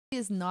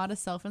Is not a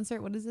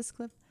self-insert. What is this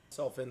clip?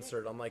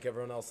 Self-insert, unlike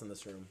everyone else in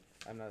this room.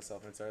 I'm not a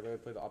self-insert. I literally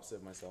play the opposite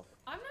of myself.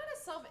 I'm not a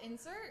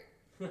self-insert.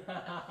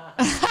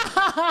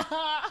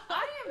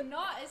 I am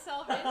not a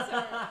self-insert.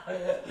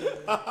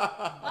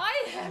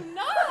 I am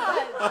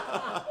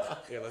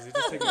not. Here, Leslie,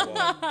 just take my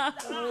wallet.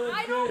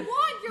 I don't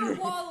want your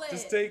wallet.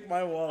 Just take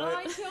my wallet.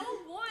 I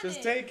don't want it.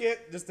 Just take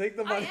it. Just take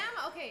the money. I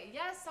am okay.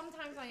 Yes,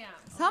 sometimes I am.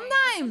 Okay?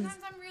 Sometimes.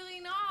 Sometimes I'm really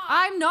not.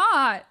 I'm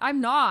not.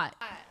 I'm not.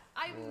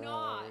 I'm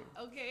not.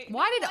 Okay.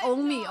 Why did I'm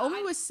Omi? not.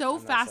 Omi was so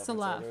I'm not fast to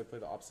self-insert. I laugh. literally play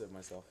the opposite of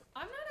myself.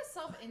 I'm not a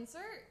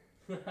self-insert.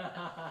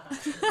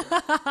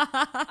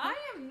 I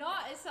am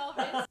not a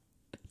self-insert.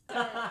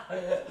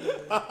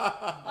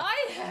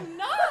 I am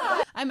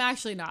not. I'm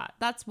actually not.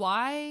 That's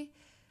why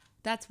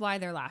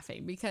they're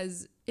laughing,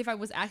 because if I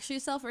was actually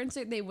a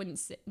self-insert, they wouldn't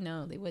say.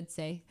 No, they would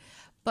say.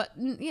 But,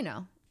 you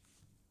know,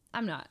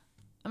 I'm not.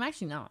 I'm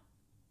actually not.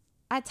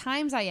 At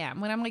times I am.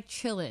 When I'm like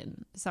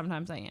chilling,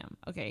 sometimes I am.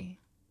 Okay.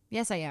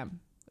 Yes, I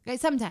am. Okay,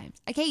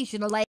 sometimes. Occasionally.